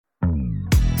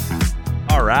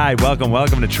All right.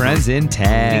 Welcome to Trends in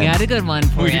 10. We got a good one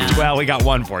for you. Well, we got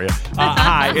one for you.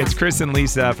 Hi, it's Chris and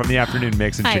Lisa from the Afternoon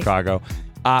Mix in Chicago.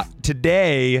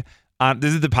 Today,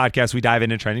 this is the podcast we dive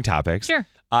into trending topics. Sure.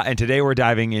 And today we're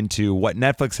diving into what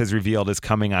Netflix has revealed is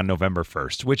coming on November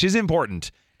 1st, which is important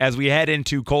as we head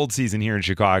into cold season here in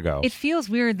Chicago. It feels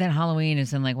weird that Halloween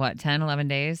is in 10, 11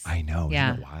 days? I know.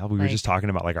 Yeah. Isn't it wild? We were just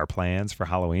talking about our plans for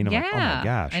Halloween. I'm like, oh my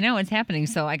gosh. I know it's happening.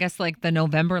 So I guess the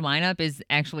November lineup is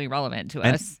actually relevant to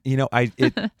us.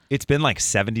 It's been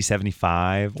 70,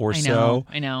 75 or so.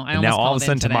 I know. And now all of a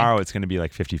sudden tomorrow it's going to be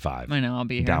 55. I know. I'll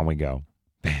be here. Down we go.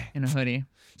 Bang. In a hoodie.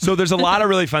 So there's a lot of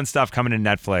really fun stuff coming to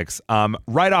Netflix.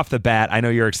 Right off the bat, I know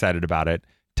you're excited about it.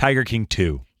 Tiger King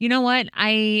 2. You know what?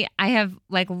 I have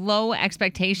low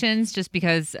expectations just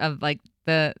because of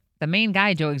the main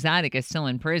guy, Joe Exotic, is still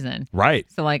in prison. Right.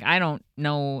 So I don't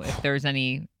know if there's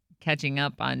any catching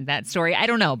up on that story. I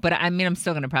don't know, but I'm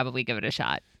still going to probably give it a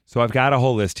shot. So I've got a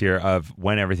whole list here of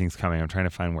when everything's coming. I'm trying to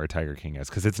find where Tiger King is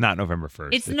because it's not November 1st.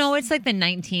 It's the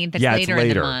 19th. It's later in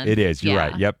the month. It is. You're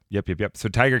right. Yep. So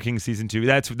Tiger King season 2.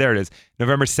 There it is.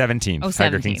 November 17th. Oh,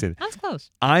 Tiger 17th. King season. That's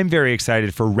close. I'm very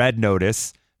excited for Red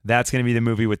Notice. That's going to be the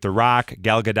movie with The Rock,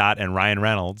 Gal Gadot, and Ryan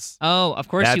Reynolds. Oh, of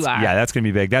course you are. Yeah, that's going to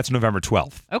be big. That's November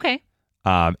 12th. Okay.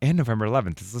 And November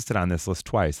 11th. It's listed on this list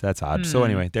twice. That's odd. So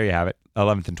anyway, there you have it.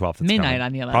 11th and 12th. Midnight coming.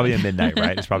 on the 11th. Probably at midnight,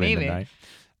 right? It's probably Maybe. midnight.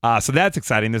 So that's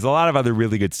exciting. There's a lot of other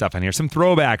really good stuff on here. Some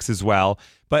throwbacks as well.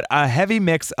 But a heavy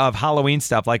mix of Halloween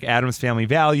stuff like Addams Family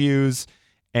Values.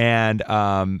 And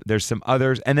there's some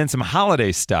others. And then some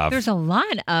holiday stuff. There's a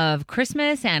lot of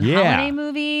Christmas and holiday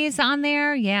movies on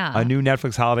there. Yeah. A new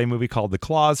Netflix holiday movie called The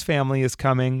Claus Family is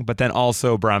coming. But then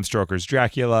also Bram Stoker's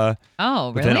Dracula. Oh,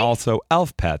 really? But then also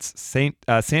Elf Pets.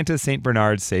 Santa's St.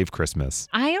 Bernard Save Christmas.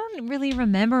 I don't really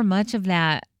remember much of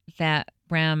that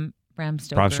Bram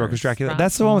Stoker's Dracula.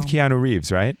 That's the one with Keanu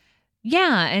Reeves, right?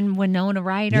 Yeah, and Winona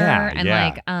Ryder and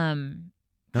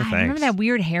No, I remember that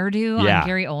weird hairdo on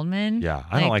Gary Oldman. Yeah,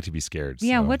 I don't like to be scared.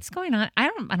 Yeah, so. what's going on? I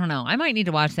don't know. I might need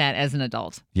to watch that as an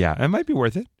adult. Yeah, it might be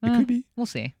worth it. It could be. We'll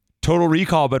see. Total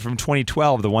Recall, but from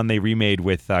 2012, the one they remade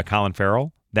with Colin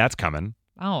Farrell. That's coming.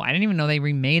 Oh, I didn't even know they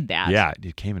remade that. Yeah,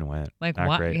 it came and went. Not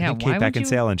what? great. Yeah, I think Kate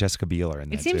Beckinsale and Jessica Biel are in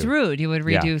that It seems too. rude. You would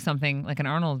redo something like an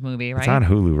Arnold movie, right? It's on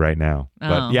Hulu right now. Oh.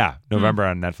 But yeah, November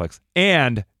on Netflix.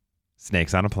 And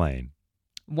Snakes on a Plane.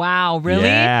 Wow, really?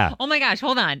 Yeah. Oh my gosh,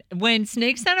 hold on. When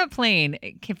Snakes on a Plane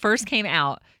first came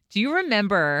out, do you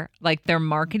remember their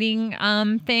marketing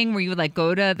thing where you would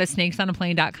go to the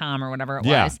snakesonAplane.com or whatever it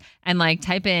was and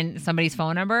type in somebody's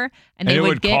phone number and they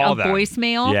would get a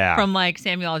voicemail from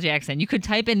Samuel L. Jackson. You could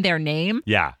type in their name.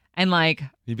 Yeah. And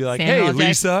you'd be like, Samuel "Hey,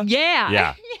 Lisa."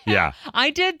 Yeah. Yeah. I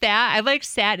did that. I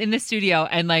sat in the studio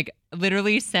and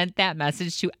literally sent that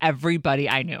message to everybody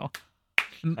I knew.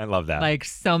 I love that.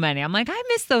 So many. I'm I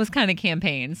miss those kind of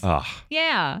campaigns. Oh.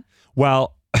 Yeah.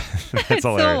 Well, that's it's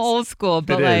hilarious. so old school,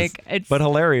 but it's but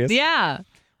hilarious. Yeah.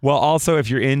 Well, also,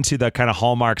 if you're into the kind of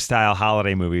Hallmark style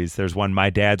holiday movies, there's one, My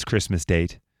Dad's Christmas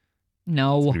Date.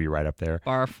 No. It's going to be right up there.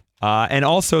 Barf. And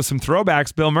also some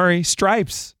throwbacks. Bill Murray,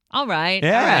 Stripes. All right.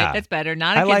 Yeah. All right. That's better.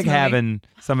 Not a I kids like movie. having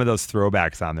some of those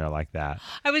throwbacks on there like that.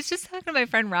 I was just talking to my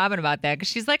friend Robin about that because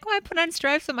she's like, "Oh, I put on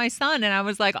Stripes with my son," and I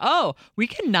was like, "Oh, we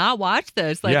cannot watch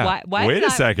this. Why? Wait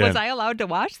a second. Was I allowed to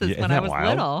watch this when I was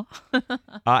little?"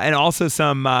 And also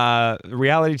some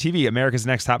reality TV: America's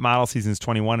Next Top Model seasons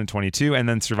 21 and 22, and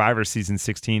then Survivor seasons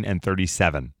 16 and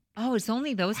 37. Oh, it's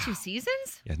only those 2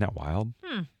 seasons? Isn't that wild?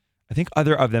 I think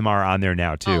other of them are on there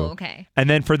now, too. Oh, okay. And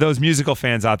then for those musical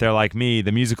fans out there like me,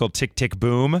 the musical Tick, Tick,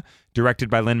 Boom, directed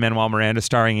by Lin-Manuel Miranda,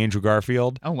 starring Andrew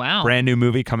Garfield. Oh, wow. Brand new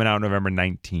movie coming out November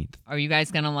 19th. Are you guys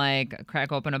going to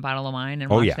crack open a bottle of wine and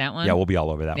watch that one? Yeah, we'll be all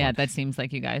over that one. Yeah, that seems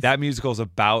like you guys. That musical is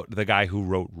about the guy who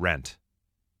wrote Rent.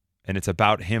 And it's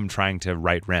about him trying to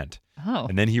write Rent. Oh.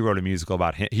 And then he wrote a musical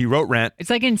about him. He wrote Rent. It's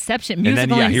like Inception. And then,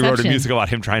 Inception. he wrote a musical about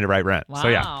him trying to write Rent. Wow. So,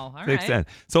 yeah. All right.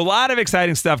 So, a lot of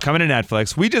exciting stuff coming to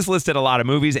Netflix. We just listed a lot of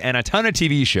movies and a ton of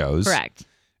TV shows. Correct.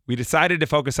 We decided to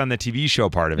focus on the TV show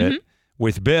part of it.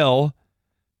 With Bill,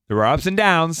 there were ups and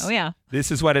downs. Oh, yeah. This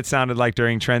is what it sounded like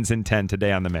during Trends in 10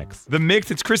 today on The Mix. The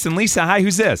Mix, it's Chris and Lisa. Hi,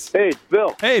 who's this? Hey, it's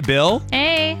Bill. Hey, Bill.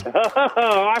 Hey.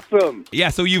 Awesome. Yeah,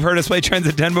 so you've heard us play Trends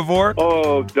in 10 before?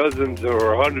 Oh, dozens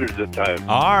or hundreds of times.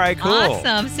 All right, cool.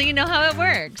 Awesome. So you know how it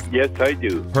works. Yes, I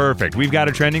do. Perfect. We've got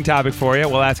a trending topic for you.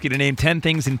 We'll ask you to name 10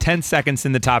 things in 10 seconds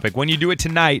in the topic. When you do it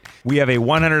tonight, we have a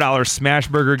 $100 Smash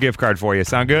Burger gift card for you.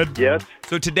 Sound good? Yes.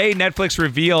 So today, Netflix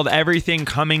revealed everything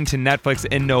coming to Netflix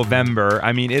in November.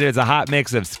 I mean, it is a hot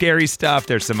mix of scary stuff.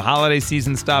 There's some holiday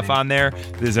season stuff on there.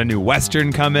 There's a new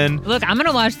Western coming. Look, I'm going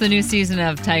to watch the new season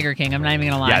of Tiger King. I'm not even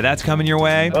going to lie. Yeah, that's coming your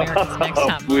way. America's Next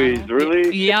Top Please, Model.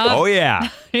 really? Yep. Oh, yeah.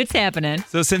 It's happening.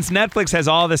 So since Netflix has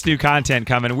all this new content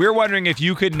coming, we're wondering if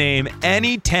you could name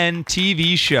any 10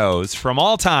 TV shows from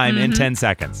all time in 10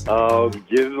 seconds. I'll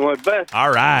give it my best. All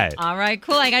right. All right,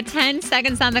 cool. I got 10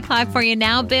 seconds on the clock for you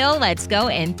now, Bill. Let's go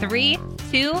in 3,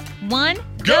 2, 1,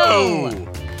 go.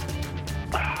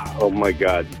 Oh, my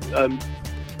God. I'm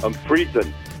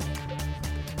freezing.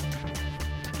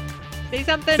 Say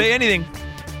something. Say anything.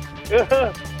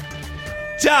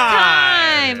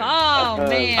 Time. Oh,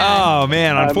 man. Oh,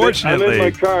 man. Unfortunately. I'm in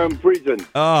my car. I'm freezing.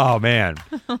 Oh, man.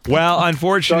 Well,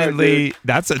 unfortunately,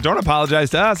 Sorry, don't apologize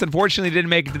to us. Unfortunately,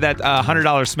 didn't make it to that $100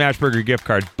 Smashburger gift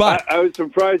card. But, I was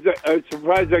surprised. I was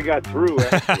surprised I got through,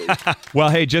 actually.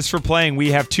 well, hey, just for playing,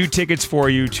 we have 2 tickets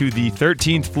for you to the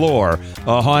 13th floor,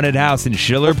 a haunted house in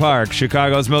Schiller Park,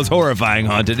 Chicago's most horrifying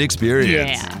haunted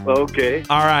experience. Yeah. Okay.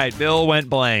 All right, Bill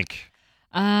went blank.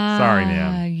 Sorry,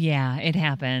 man. Yeah, it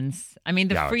happens. I mean,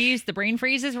 Ouch. the brain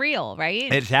freeze is real, right?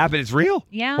 It's happened. It's real.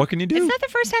 Yeah. What can you do? It's not the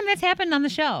first time that's happened on the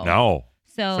show. No,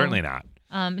 So certainly not.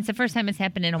 It's the first time it's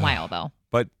happened in a while, though.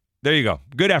 But there you go.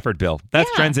 Good effort, Bill. That's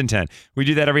Yeah. Trends in 10. We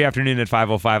do that every afternoon at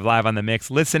 5:05 live on The Mix.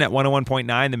 Listen at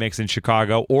 101.9 The Mix in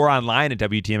Chicago or online at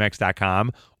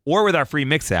WTMX.com or with our free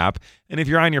Mix app. And if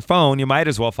you're on your phone, you might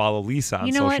as well follow Lisa on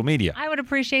You know social what? media. I would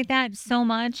appreciate that so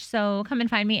much. So come and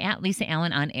find me at Lisa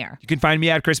Allen on air. You can find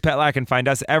me at Chris Petlak and find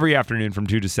us every afternoon from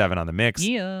 2 to 7 on The Mix.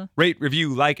 Yeah. Rate,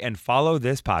 review, like, and follow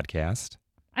this podcast.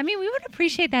 I mean, we would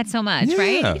appreciate that so much,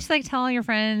 right? Yeah. You just like tell all your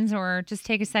friends or just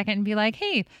take a second and be like,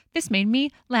 hey, this made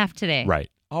me laugh today. Right.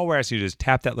 All we're asking you to do is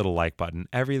tap that little like button.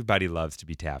 Everybody loves to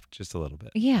be tapped just a little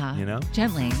bit. Yeah. You know?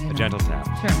 Gently. A gentle tap.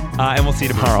 Sure. And we'll see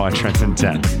you tomorrow on Trends in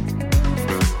 10.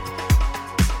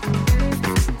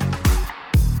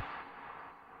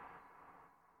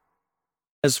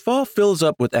 As fall fills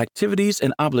up with activities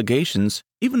and obligations,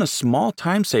 even a small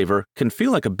time saver can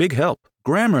feel like a big help.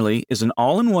 Grammarly is an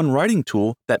all-in-one writing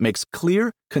tool that makes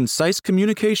clear, concise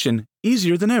communication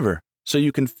easier than ever, so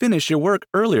you can finish your work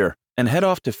earlier and head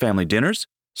off to family dinners,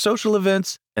 social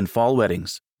events, and fall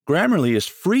weddings. Grammarly is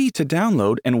free to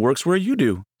download and works where you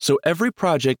do, so every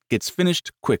project gets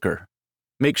finished quicker.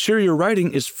 Make sure your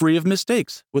writing is free of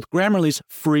mistakes with Grammarly's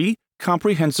free,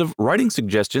 comprehensive writing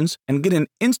suggestions and get an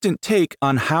instant take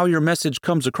on how your message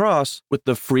comes across with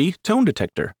the free tone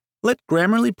detector. Let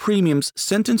Grammarly Premium's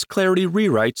sentence clarity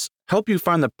rewrites help you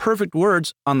find the perfect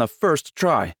words on the first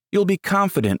try. You'll be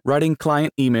confident writing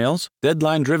client emails,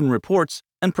 deadline-driven reports,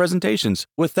 and presentations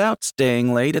without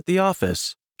staying late at the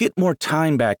office. Get more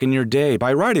time back in your day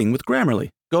by writing with Grammarly.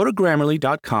 Go to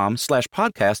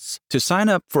Grammarly.com/podcasts to sign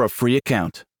up for a free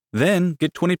account. Then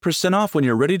get 20% off when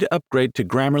you're ready to upgrade to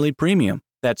Grammarly Premium.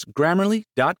 That's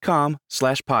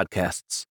Grammarly.com/podcasts.